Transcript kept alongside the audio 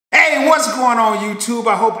What's going on, YouTube?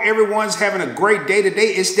 I hope everyone's having a great day today.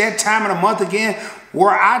 It's that time of the month again where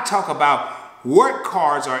I talk about what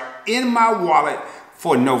cards are in my wallet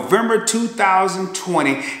for November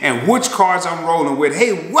 2020 and which cards I'm rolling with.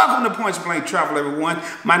 Hey, welcome to Point Blank Travel, everyone.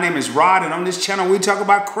 My name is Rod, and on this channel we talk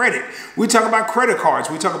about credit. We talk about credit cards.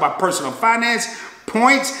 We talk about personal finance,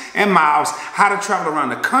 points and miles, how to travel around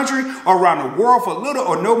the country or around the world for little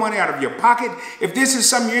or no money out of your pocket. If this is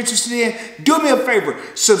something you're interested in, do me a favor,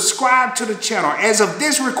 subscribe to the channel. As of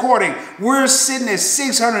this recording, we're sitting at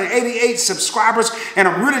 688 subscribers, and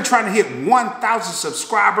I'm really trying to hit 1,000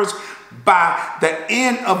 subscribers by the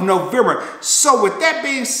end of November. So with that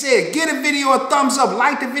being said, give the video a thumbs up,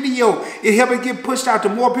 like the video. It helps it get pushed out to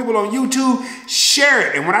more people on YouTube. Share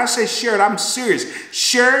it. And when I say share it, I'm serious.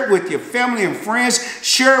 Share it with your family and friends.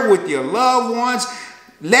 Share it with your loved ones.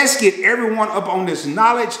 Let's get everyone up on this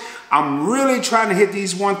knowledge. I'm really trying to hit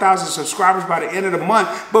these 1,000 subscribers by the end of the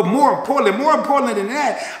month. But more importantly than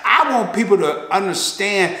that, I want people to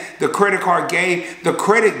understand the credit card game, the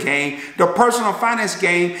credit game, the personal finance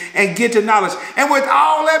game, and get the knowledge. And with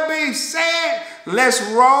all that being said, let's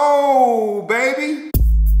roll, baby.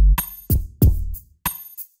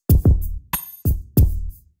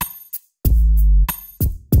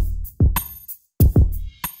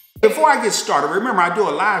 Before I get started, remember I do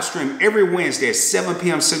a live stream every Wednesday at 7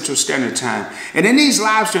 p.m. Central Standard Time. And in these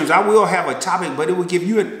live streams, I will have a topic, but it will give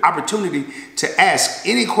you an opportunity to ask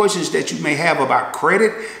any questions that you may have about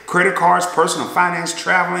credit cards, personal finance,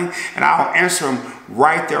 traveling, and I'll answer them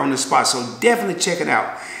right there on the spot. So definitely check it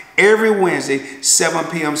out. Every Wednesday,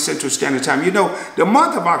 7 p.m. Central Standard Time. You know, the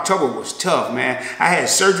month of October was tough, man. I had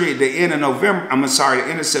surgery at the end of the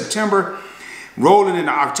end of September. Rolling into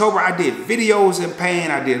October, I did videos in pain,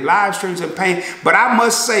 I did live streams in pain, but I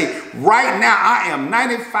must say, right now, I am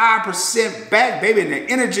 95% back, baby, and the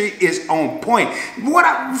energy is on point.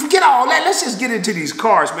 Forget all that, let's just get into these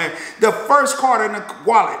cards, man. The first card in the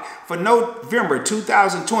wallet for November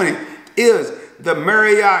 2020 is the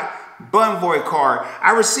Marriott Bonvoy card.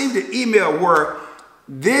 I received an email where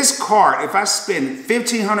this card, if I spend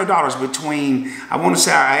 $1,500 between, I want to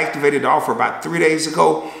say I activated the offer about 3 days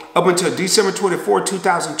ago, up until December 24,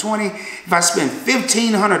 2020, if I spend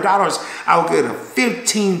 $1,500, I'll get a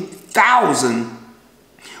 15,000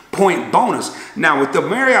 point bonus. Now with the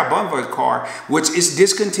Marriott Bonvoy card, which is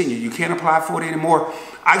discontinued, you can't apply for it anymore,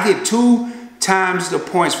 I get 2 times the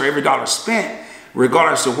points for every dollar spent,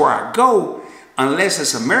 regardless of where I go. Unless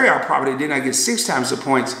it's a Marriott property, then I get 6 times the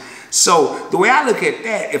points. So the way I look at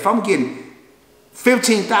that, if I'm getting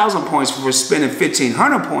 15,000 points for spending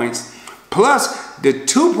 1,500 points, plus the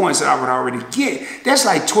 2 points that I would already get, that's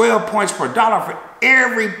like 12 points per dollar for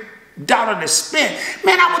every dollar that's spent.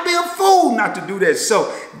 Man, I would be a fool not to do that. So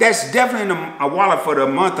that's definitely in a wallet for the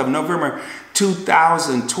month of November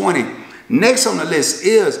 2020. Next on the list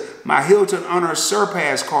is my Hilton Honor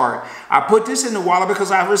Surpass card. I put this in the wallet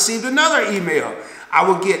because I received another email. I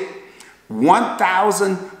will get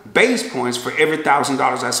 1,000 base points for every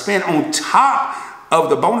 $1,000 I spend on top of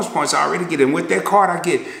the bonus points I already get. And with that card, I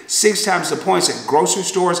get 6 times the points at grocery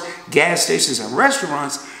stores, gas stations, and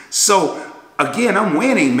restaurants. So again, I'm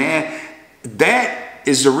winning, man. That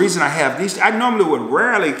is the reason I have these. I normally would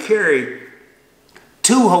rarely carry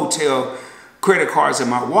 2 hotel credit cards in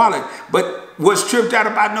my wallet, but what's tripped out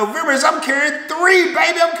about November is I'm carrying 3,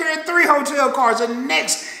 baby. I'm carrying 3 hotel cards. And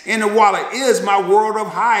next in the wallet is my World of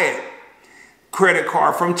Hyatt credit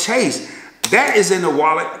card from Chase. That is in the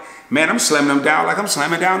wallet. Man, I'm slamming them down like I'm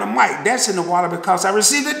slamming down the mic. That's in the wallet because I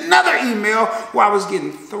received another email where I was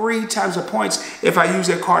getting 3 times the points if I use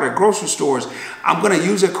that card at grocery stores. I'm going to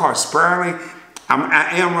use that card sparingly.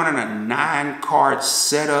 I am running a 9-card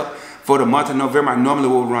setup for the month of November. I normally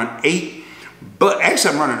will run 8, but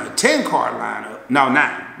actually I'm running a 10-card lineup. No,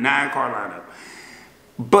 9-card lineup.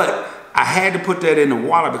 But I had to put that in the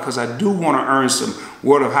wallet because I do want to earn some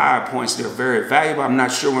World of Hyatt points. They're very valuable. I'm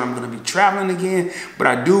not sure when I'm going to be traveling again, but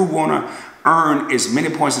I do want to earn as many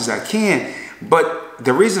points as I can. But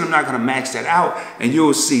the reason I'm not going to max that out, and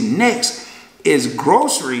you'll see next, is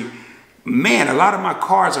grocery. Man, a lot of my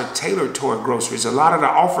cards are tailored toward groceries. A lot of the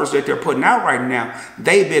offers that they're putting out right now,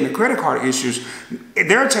 they've been the credit card issues,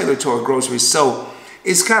 they're tailored toward groceries. So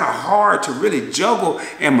it's kind of hard to really juggle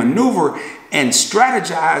and maneuver and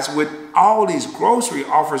strategize with all these grocery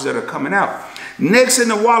offers that are coming out. Next in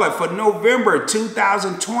the wallet for November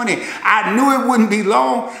 2020, I knew it wouldn't be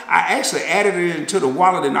long. I actually added it into the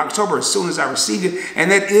wallet in October as soon as I received it,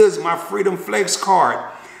 and that is my Freedom Flex card.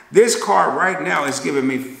 This card right now is giving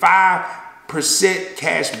me 5%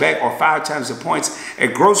 cash back or 5 times the points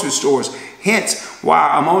at grocery stores. Hence,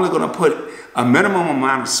 while I'm only going to put a minimum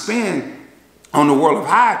amount of spend on the World of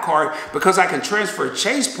High card because I can transfer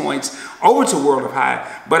Chase points over to World of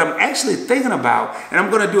High. But I'm actually thinking about, and I'm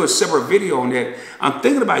going to do a separate video on that, I'm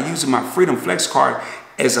thinking about using my Freedom Flex card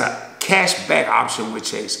as a cash back option with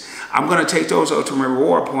Chase. I'm going to take those ultimate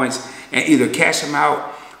reward points and either cash them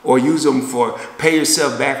out or use them for pay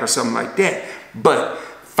yourself back or something like that. But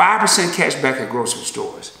 5% cash back at grocery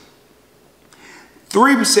stores,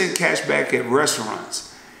 3% cash back at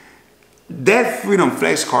restaurants. That Freedom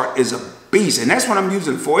Flex card is a beast, and that's what I'm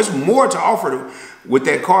using it for. It's more to offer with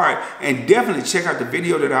that card, and definitely check out the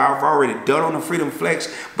video that I've already done on the Freedom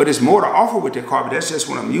Flex, but it's more to offer with that card, but that's just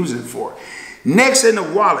what I'm using it for. Next in the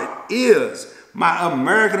wallet is my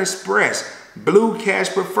American Express Blue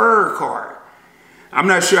Cash Preferred card. I'm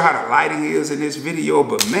not sure how the lighting is in this video,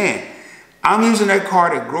 but man, I'm using that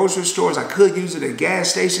card at grocery stores. I could use it at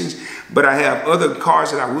gas stations, but I have other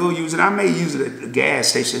cards that I will use, and I may use it at the gas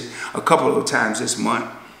station a couple of times this month.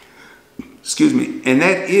 Excuse me. And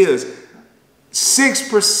that is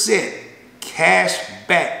 6% cash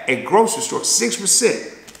back at grocery stores.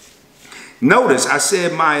 6%. Notice I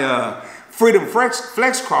said my Freedom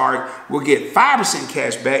Flex card will get 5%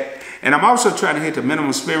 cash back, and I'm also trying to hit the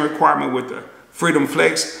minimum spend requirement with the Freedom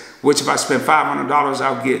Flex, which if I spend $500,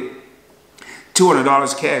 I'll get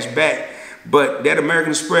 $200 cash back. But that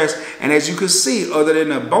American Express, and as you can see, other than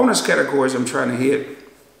the bonus categories I'm trying to hit,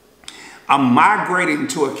 I'm migrating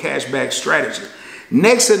to a cashback strategy.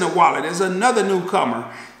 Next in the wallet is another newcomer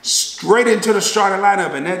straight into the starter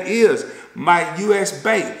lineup, and that is my US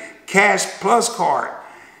Bank Cash Plus card.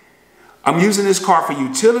 I'm using this card for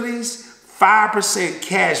utilities, 5%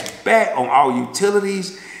 cash back on all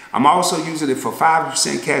utilities. I'm also using it for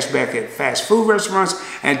 5% cash back at fast food restaurants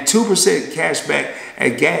and 2% cash back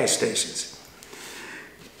at gas stations.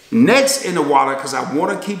 Next in the wallet, because I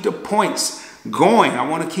want to keep the points going. I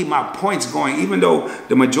want to keep my points going, even though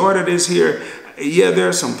the majority of this here, yeah, there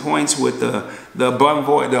are some points with the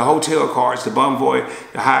Bonvoy, the hotel cards, the Bonvoy,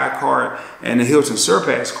 the Hyatt card, and the Hilton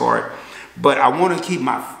Surpass card. But I want to keep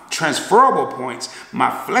my transferable points, my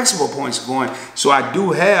flexible points going. So I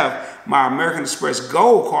do have my American Express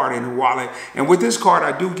Gold card in the wallet. And with this card,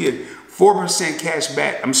 I do get 4% cash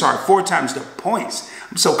back. I'm sorry, 4 times the points.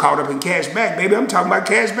 I'm so caught up in cash back, baby. I'm talking about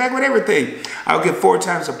cash back with everything. I'll get 4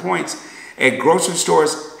 times the points at grocery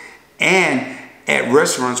stores and at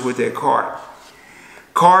restaurants with that card.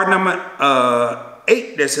 Card number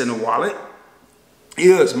 8 that's in the wallet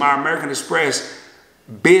is my American Express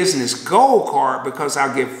Business Gold card, because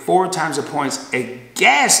I'll get 4 times the points at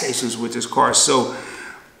gas stations with this card. So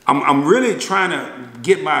I'm really trying to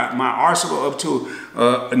get my arsenal up to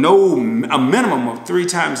a minimum of 3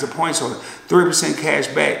 times the points, or 3% cash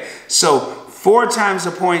back. So 4 times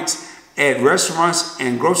the points at restaurants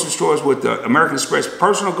and grocery stores with the American Express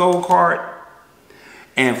Personal Gold card,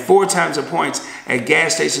 and 4 times the points at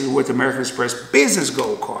gas stations with the American Express Business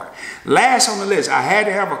Gold card. Last on the list, I had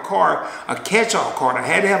to have a card, a catch-all card. I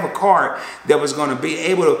had to have a card that was going to be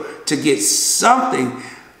able to get something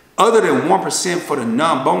other than 1% for the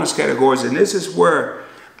non-bonus categories. And this is where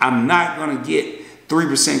I'm not going to get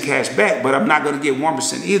 3% cash back, but I'm not going to get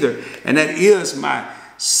 1% either. And that is my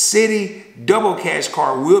City Double Cash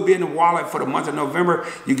card. Will be in the wallet for the month of November.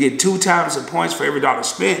 You get 2 times the points for every dollar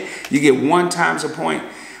spent. You get 1 times the point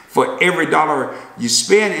for every dollar you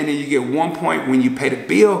spend, and then you get 1 point when you pay the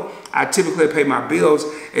bill. I typically pay my bills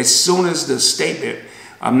as soon as the statement,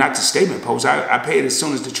 not the statement post, I pay it as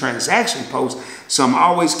soon as the transaction post. So I'm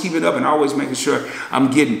always keeping up and always making sure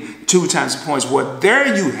I'm getting 2 times the points. Well,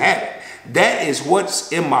 there you have it. That is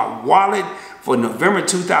what's in my wallet for November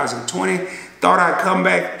 2020. Thought I'd come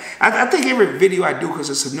back. I think every video I do,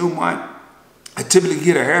 because it's a new month, I typically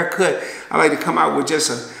get a haircut. I like to come out with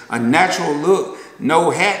just a natural look.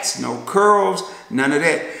 No hats, no curls, none of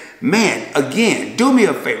that. Man, again, do me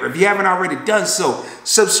a favor. If you haven't already done so,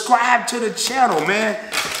 subscribe to the channel, man.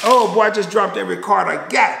 Oh boy, I just dropped every card I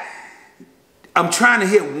got. I'm trying to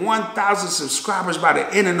hit 1,000 subscribers by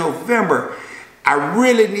the end of November. I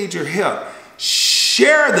really need your help.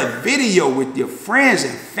 Share the video with your friends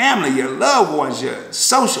and family, your loved ones, your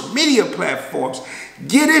social media platforms.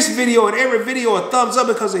 Give this video and every video a thumbs up,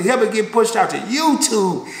 because it helps it get pushed out to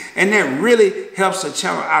YouTube, and that really helps the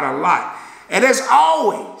channel out a lot. And as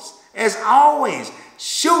always,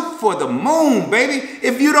 shoot for the moon, baby.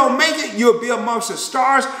 If you don't make it, you'll be amongst the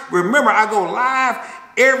stars. Remember, I go live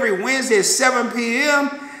every Wednesday at 7 p.m.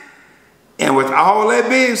 And with all that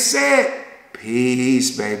being said,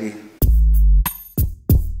 peace, baby.